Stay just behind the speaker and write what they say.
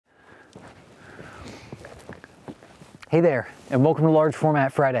Hey there, and welcome to Large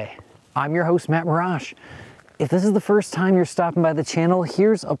Format Friday. I'm your host, Matt Marrash. If this is the first time you're stopping by the channel,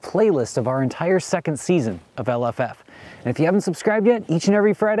 here's a playlist of our entire second season of LFF. And if you haven't subscribed yet, each and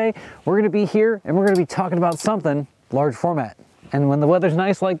every Friday, we're gonna be here and we're gonna be talking about something large format. And when the weather's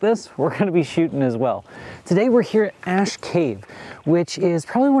nice like this, we're gonna be shooting as well. Today we're here at Ash Cave, which is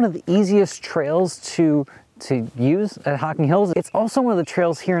probably one of the easiest trails to use at Hocking Hills. It's also one of the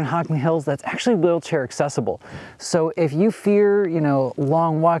trails here in Hocking Hills that's actually wheelchair accessible. So if you fear,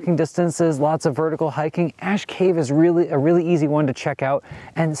 long walking distances, lots of vertical hiking, Ash Cave is really a really easy one to check out,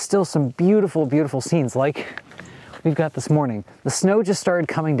 and still some beautiful, beautiful scenes like we've got this morning. The snow just started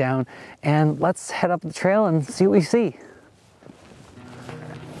coming down, and let's head up the trail and see what we see.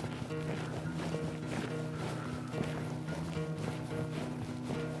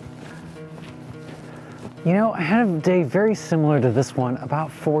 I had a day very similar to this one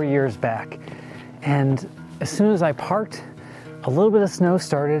about 4 years back, and as soon as I parked, a little bit of snow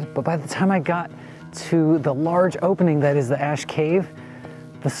started, but by the time I got to the large opening that is the Ash Cave,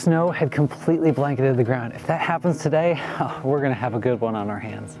 the snow had completely blanketed the ground. If that happens today, we're gonna have a good one on our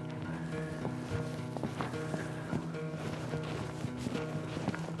hands.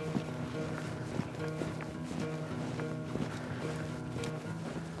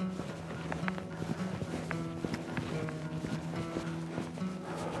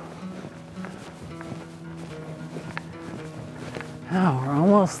 Oh, we're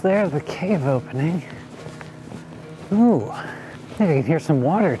almost there, the cave opening. Ooh, I think I can hear some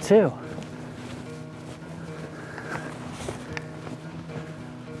water too.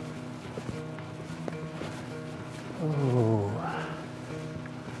 Ooh,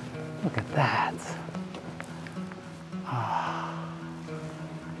 look at that.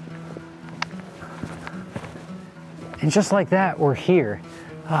 And just like that, we're here.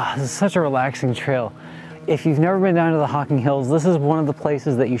 This is such a relaxing trail. If you've never been down to the Hocking Hills, this is one of the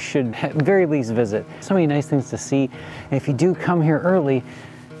places that you should at very least visit. So many nice things to see, and if you do come here early,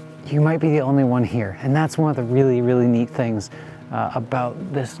 you might be the only one here. And that's one of the really, really neat things about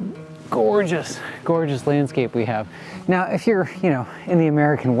this gorgeous, gorgeous landscape we have. Now, if you're, in the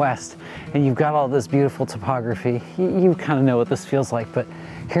American West and you've got all this beautiful topography, you kind of know what this feels like. But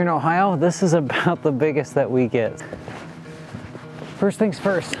here in Ohio, this is about the biggest that we get. First things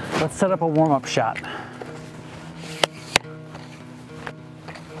first, let's set up a warm-up shot.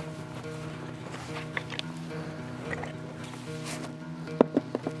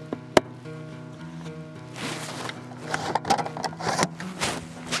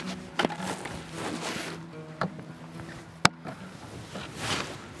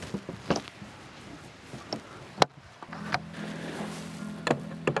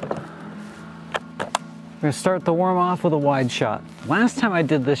 We're gonna start the warm off with a wide shot. Last time I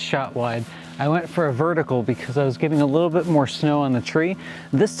did this shot wide, I went for a vertical because I was getting a little bit more snow on the tree.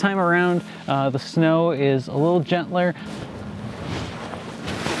 This time around, the snow is a little gentler.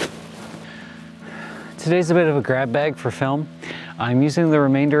 Today's a bit of a grab bag for film. I'm using the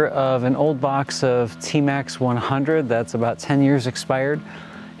remainder of an old box of T-Max 100 that's about 10 years expired,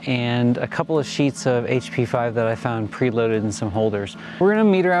 and a couple of sheets of HP5 that I found preloaded in some holders. We're gonna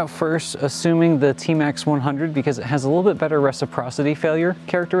meter out first, assuming the T-Max 100 because it has a little bit better reciprocity failure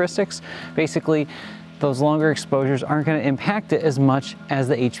characteristics. Basically, those longer exposures aren't gonna impact it as much as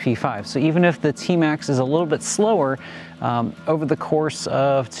the HP5. So even if the T-Max is a little bit slower, over the course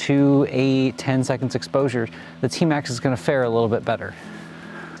of 2, 8, 10 seconds exposure, the T-Max is gonna fare a little bit better.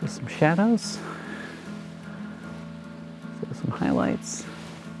 So some shadows, so some highlights.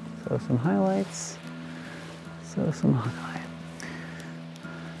 So some highlights, so some highlight.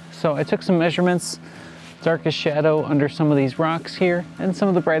 So I took some measurements, darkest shadow under some of these rocks here, and some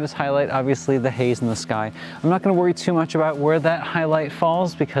of the brightest highlight, obviously the haze in the sky. I'm not gonna worry too much about where that highlight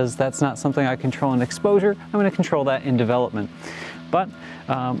falls because that's not something I control in exposure. I'm gonna control that in development. But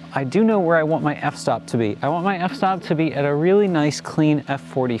I do know where I want my f-stop to be. I want my f-stop to be at a really nice clean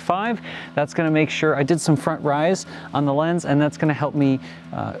f45. That's gonna make sure I did some front rise on the lens, and that's gonna help me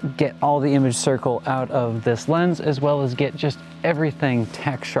get all the image circle out of this lens, as well as get just everything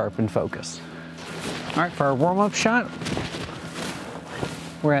tack sharp and focus. All right, for our warm-up shot,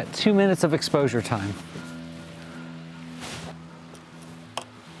 we're at 2 minutes of exposure time.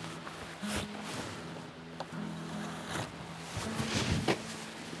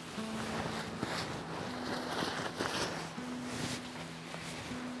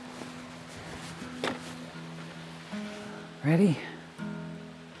 Ready?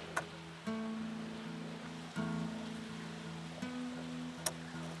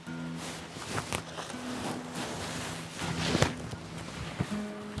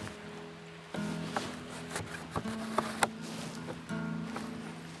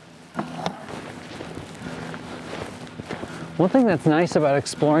 One thing that's nice about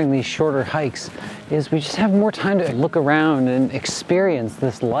exploring these shorter hikes is we just have more time to look around and experience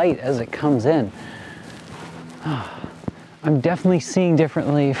this light as it comes in. I'm definitely seeing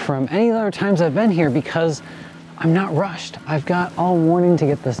differently from any other times I've been here because I'm not rushed. I've got all morning to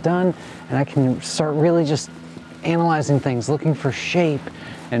get this done, and I can start really just analyzing things, looking for shape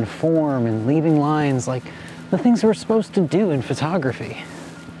and form and leading lines, like the things we're supposed to do in photography.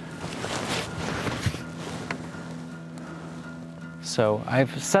 So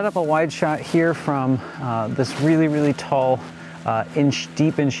I've set up a wide shot here from this really tall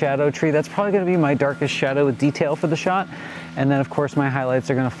deep in shadow tree. That's probably going to be my darkest shadow with detail for the shot. And then of course my highlights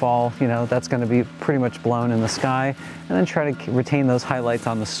are going to fall, you know, that's going to be pretty much blown in the sky, and then try to retain those highlights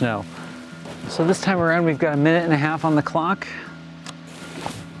on the snow. So this time around we've got 1.5 minutes on the clock.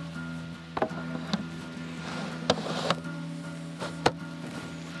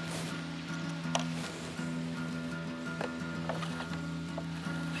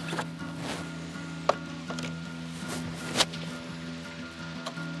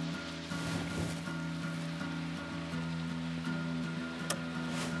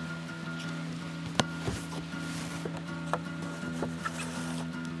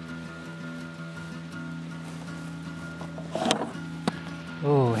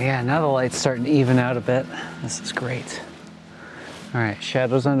 Oh yeah, now the light's starting to even out a bit. This is great. All right,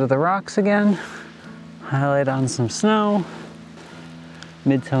 shadows under the rocks again. Highlight on some snow.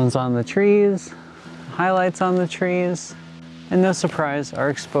 Midtones on the trees. Highlights on the trees. And no surprise,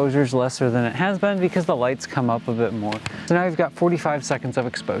 our exposure is lesser than it has been because the lights come up a bit more. So now we've got 45 seconds of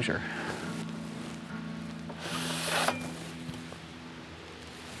exposure.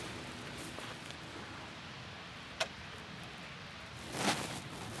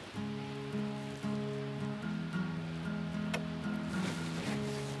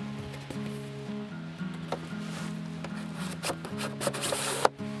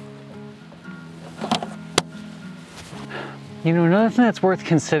 You know, another thing that's worth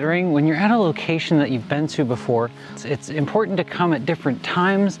considering when you're at a location that you've been to before, it's important to come at different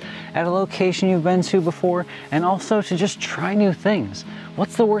times at a location you've been to before, and also to just try new things.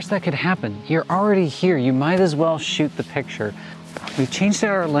 What's the worst that could happen? You're already here, you might as well shoot the picture. We've changed out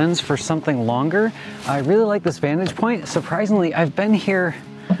our lens for something longer. I really like this vantage point. Surprisingly, I've been here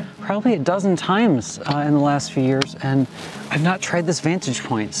probably 12 times in the last few years, and I've not tried this vantage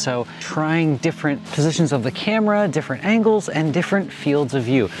point. So trying different positions of the camera, different angles, and different fields of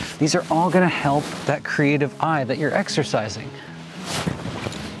view. These are all gonna help that creative eye that you're exercising.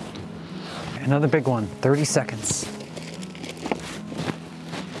 Another big one, 30 seconds.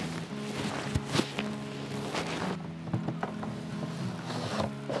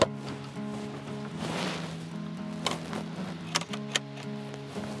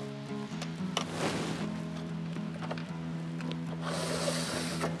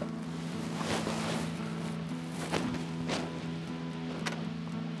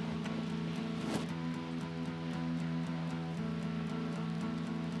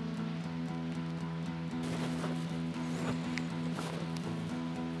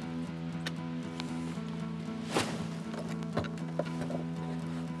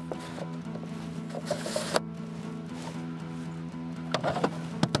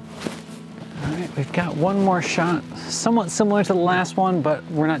 We've got one more shot, somewhat similar to the last one, but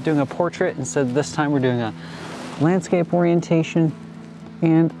we're not doing a portrait. Instead, this time we're doing a landscape orientation,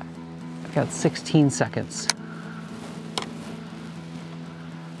 and I've got 16 seconds.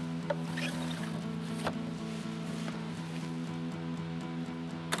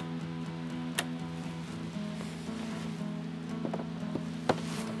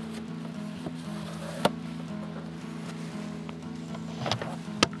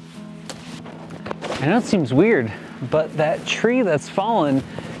 I know it seems weird, but that tree that's fallen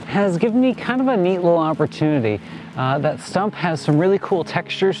has given me kind of a neat little opportunity. That stump has some really cool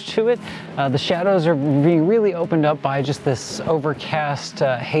textures to it. The shadows are being really opened up by just this overcast,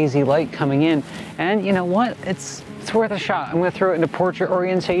 hazy light coming in. And you know what? It's worth a shot. I'm gonna throw it into portrait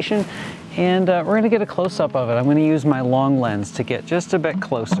orientation, and we're gonna get a close-up of it. I'm gonna use my long lens to get just a bit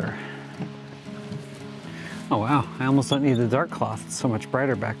closer. Oh wow, I almost don't need the dark cloth. It's so much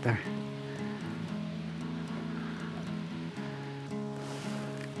brighter back there.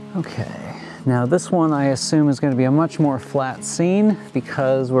 Okay, now this one I assume is going to be a much more flat scene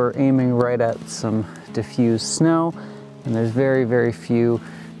because we're aiming right at some diffused snow, and there's very, very few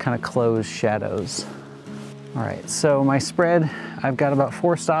kind of closed shadows. All right, so my spread, I've got about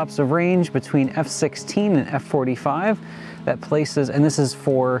 4 stops of range between f16 and f45. That places, and this is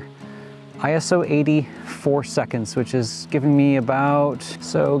for ISO 80, 4 seconds, which is giving me about,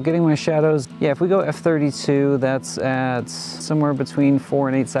 so getting my shadows, yeah, if we go f32, that's at somewhere between 4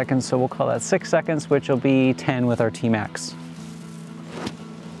 and 8 seconds, so we'll call that 6 seconds, which will be 10 with our T-Max.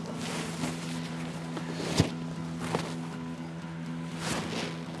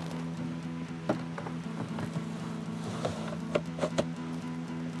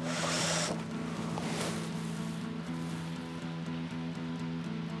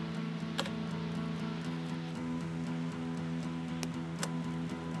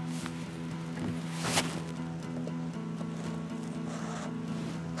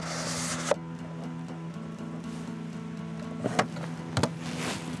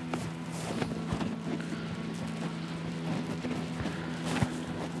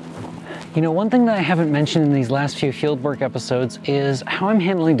 You know, one thing that I haven't mentioned in these last few fieldwork episodes is how I'm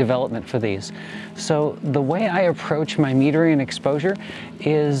handling development for these. So the way I approach my metering and exposure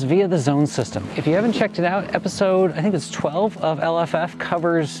is via the zone system. If you haven't checked it out, episode, I think it's 12 of LFF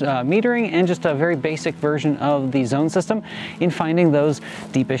covers metering and just a very basic version of the zone system in finding those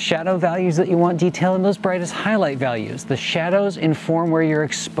deepest shadow values that you want detailed and those brightest highlight values. The shadows inform where your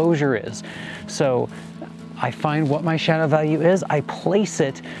exposure is. So I find what my shadow value is, I place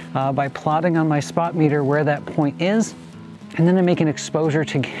it by plotting on my spot meter where that point is, and then I make an exposure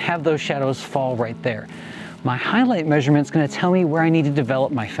to have those shadows fall right there. My highlight measurement is going to tell me where I need to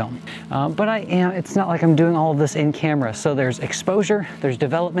develop my film. It's not like I'm doing all of this in camera. So there's exposure, there's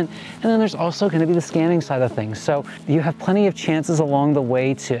development, and then there's also going to be the scanning side of things. So you have plenty of chances along the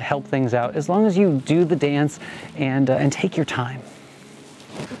way to help things out as long as you do the dance and take your time.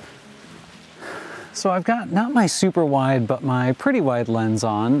 So I've got not my super wide, but my pretty wide lens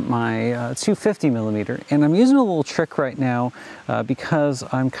on, my 250mm, and I'm using a little trick right now because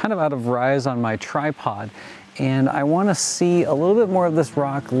I'm kind of out of rise on my tripod, and I want to see a little bit more of this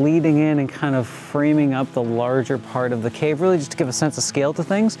rock leading in and kind of framing up the larger part of the cave, really just to give a sense of scale to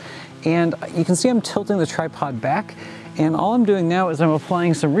things. And you can see I'm tilting the tripod back, and all I'm doing now is I'm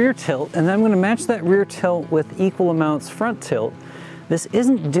applying some rear tilt, and then I'm going to match that rear tilt with equal amounts front tilt. This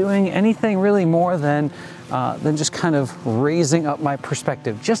isn't doing anything really more than just kind of raising up my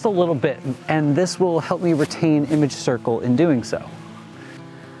perspective just a little bit, and this will help me retain image circle in doing so.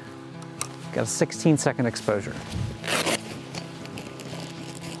 Got a 16-second exposure.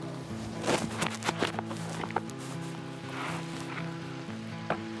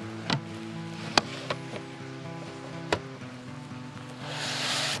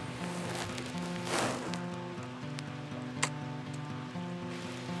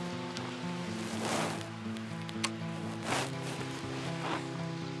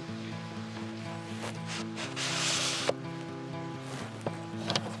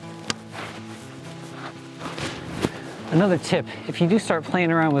 Another tip, if you do start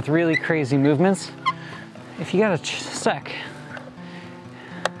playing around with really crazy movements, if you got a sec,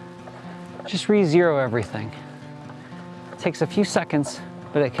 just re-zero everything. It takes a few seconds,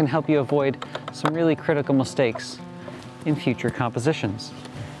 but it can help you avoid some really critical mistakes in future compositions.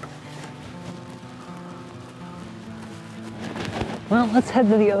 Well, let's head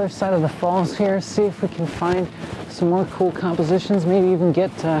to the other side of the falls here, see if we can find some more cool compositions, maybe even get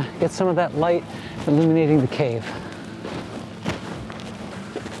some of that light illuminating the cave.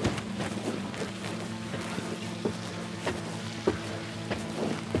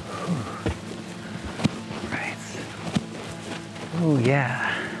 Oh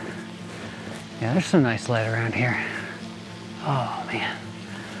yeah. Yeah, there's some nice light around here. Oh man.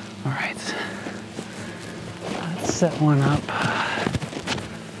 All right. Let's set one up.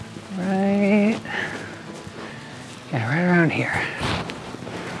 Right. Yeah, right around here.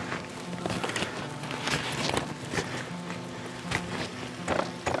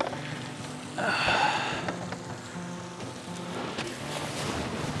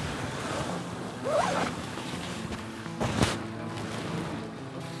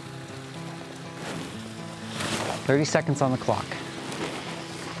 "30 seconds on the clock."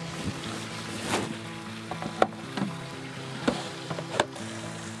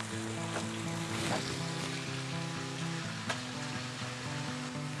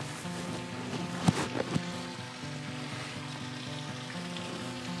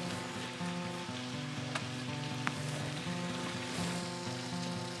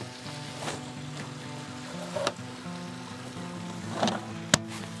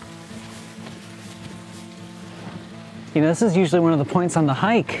 You know, this is usually one of the points on the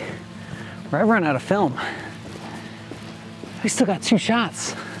hike where I run out of film. We still got 2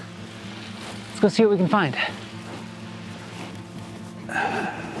 shots. Let's go see what we can find.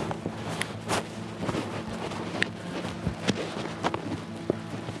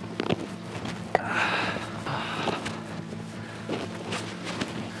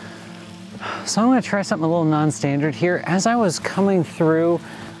 So I'm gonna try something a little non-standard here. As I was coming through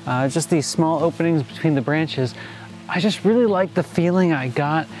just these small openings between the branches, I just really like the feeling I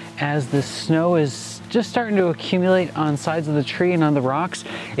got as the snow is just starting to accumulate on sides of the tree and on the rocks.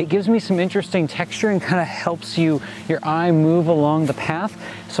 It gives me some interesting texture and kind of helps your eye move along the path.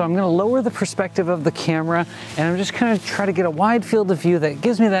 So I'm gonna lower the perspective of the camera and I'm just gonna try to get a wide field of view that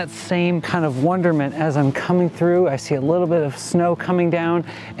gives me that same kind of wonderment as I'm coming through. I see a little bit of snow coming down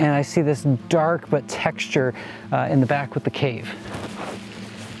and I see this dark but texture in the back with the cave.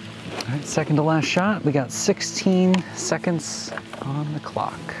 All right, second to last shot. We got 16 seconds on the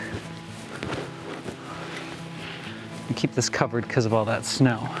clock. And keep this covered because of all that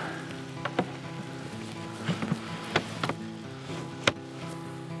snow.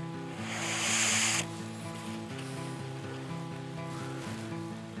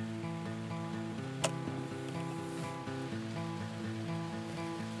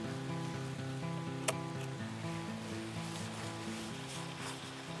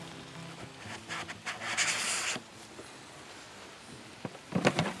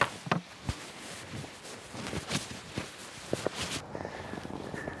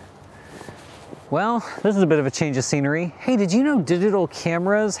 Well, this is a bit of a change of scenery. Hey, did you know digital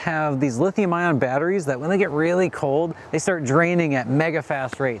cameras have these lithium-ion batteries that when they get really cold, they start draining at mega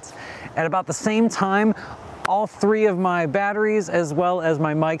fast rates? At about the same time, all three of my batteries as well as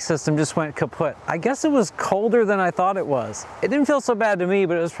my mic system just went kaput. I guess it was colder than I thought it was. It didn't feel so bad to me,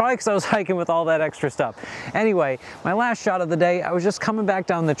 but it was probably because I was hiking with all that extra stuff. Anyway, my last shot of the day, I was just coming back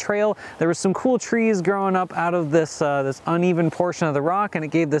down the trail. There were some cool trees growing up out of this, this uneven portion of the rock, and it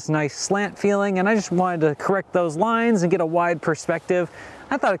gave this nice slant feeling, and I just wanted to correct those lines and get a wide perspective.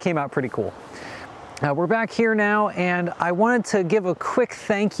 I thought it came out pretty cool. We're back here now, and I wanted to give a quick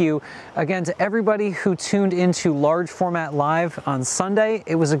thank you again to everybody who tuned into Large Format Live on Sunday.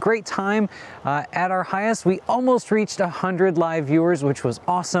 It was a great time. At our highest, we almost reached 100 live viewers, which was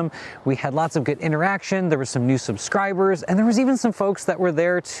awesome. We had lots of good interaction. There were some new subscribers, and there was even some folks that were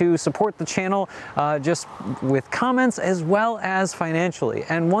there to support the channel just with comments as well as financially.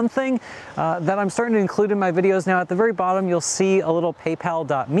 And one thing that I'm starting to include in my videos now, at the very bottom, you'll see a little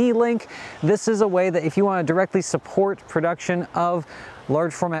paypal.me link. This is a way that if you want to directly support production of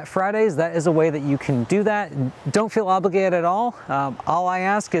Large Format Fridays, that is a way that you can do that. Don't feel obligated at all. All I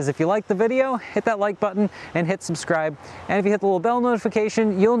ask is if you like the video, hit that like button and hit subscribe. And if you hit the little bell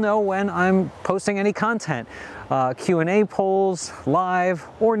notification, you'll know when I'm posting any content. Q&A polls, live,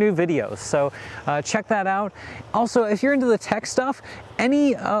 or new videos. So check that out. Also, if you're into the tech stuff,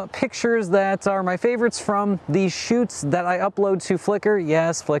 any pictures that are my favorites from these shoots that I upload to Flickr,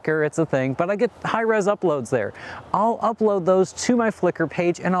 yes, Flickr, it's a thing, but I get high-res uploads there. I'll upload those to my Flickr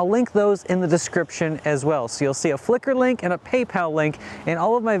page and I'll link those in the description as well. So you'll see a Flickr link and a PayPal link in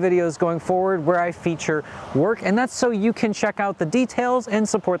all of my videos going forward where I feature work, and that's so you can check out the details and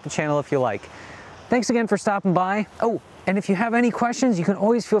support the channel if you like. Thanks again for stopping by. Oh, and if you have any questions, you can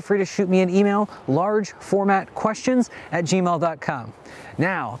always feel free to shoot me an email, largeformatquestions@gmail.com.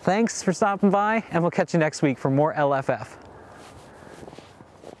 Now, thanks for stopping by, and we'll catch you next week for more LFF.